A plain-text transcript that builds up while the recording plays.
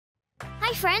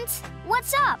Hi friends,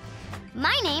 what's up?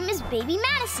 My name is Baby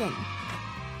Madison.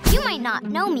 You might not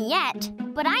know me yet,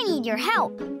 but I need your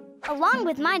help. Along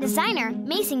with my designer,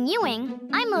 Mason Ewing,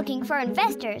 I'm looking for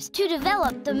investors to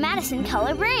develop the Madison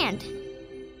Color brand.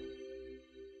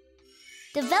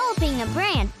 Developing a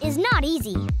brand is not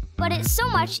easy, but it's so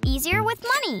much easier with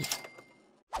money.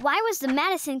 Why was the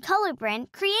Madison Color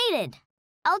brand created?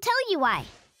 I'll tell you why.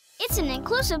 It's an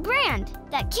inclusive brand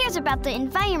that cares about the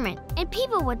environment and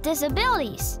people with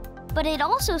disabilities. But it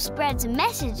also spreads a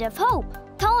message of hope,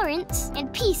 tolerance,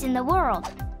 and peace in the world.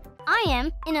 I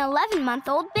am an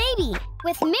 11-month-old baby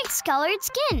with mixed-colored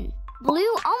skin,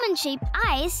 blue almond-shaped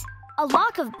eyes, a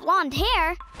lock of blonde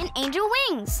hair, and angel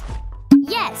wings.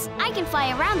 Yes, I can fly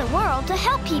around the world to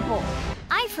help people.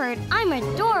 I've heard I'm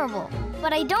adorable,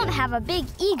 but I don't have a big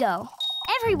ego.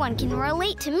 Everyone can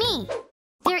relate to me.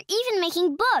 They're even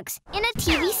making books and a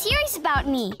TV series about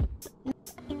me.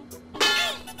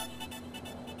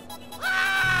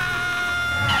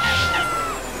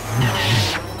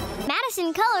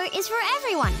 Madison Color is for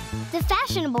everyone. The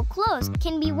fashionable clothes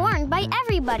can be worn by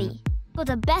everybody. But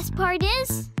the best part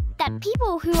is that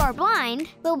people who are blind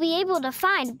will be able to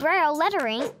find Braille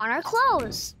lettering on our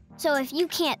clothes. So if you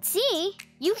can't see,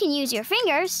 you can use your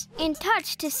fingers and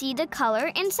touch to see the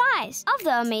color and size of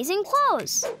the amazing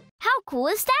clothes. How cool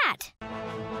is that?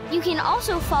 You can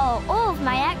also follow all of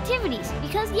my activities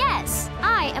because yes,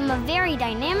 I am a very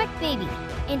dynamic baby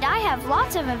and I have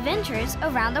lots of adventures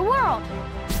around the world.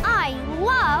 I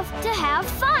love to have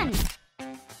fun.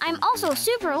 I'm also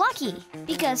super lucky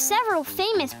because several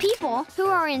famous people who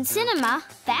are in cinema,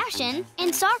 fashion,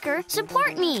 and soccer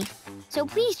support me. So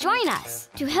please join us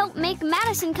to help make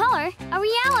Madison Color a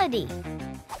reality.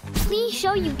 Please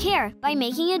show you care by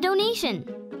making a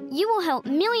donation. You will help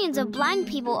millions of blind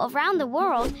people around the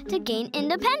world to gain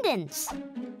independence.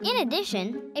 In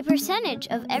addition, a percentage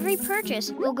of every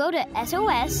purchase will go to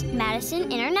SOS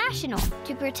Madison International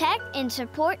to protect and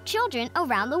support children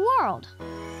around the world.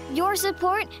 Your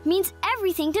support means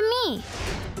everything to me.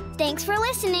 Thanks for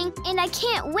listening, and I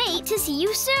can't wait to see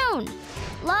you soon.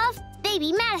 Love,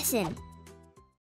 Baby Madison.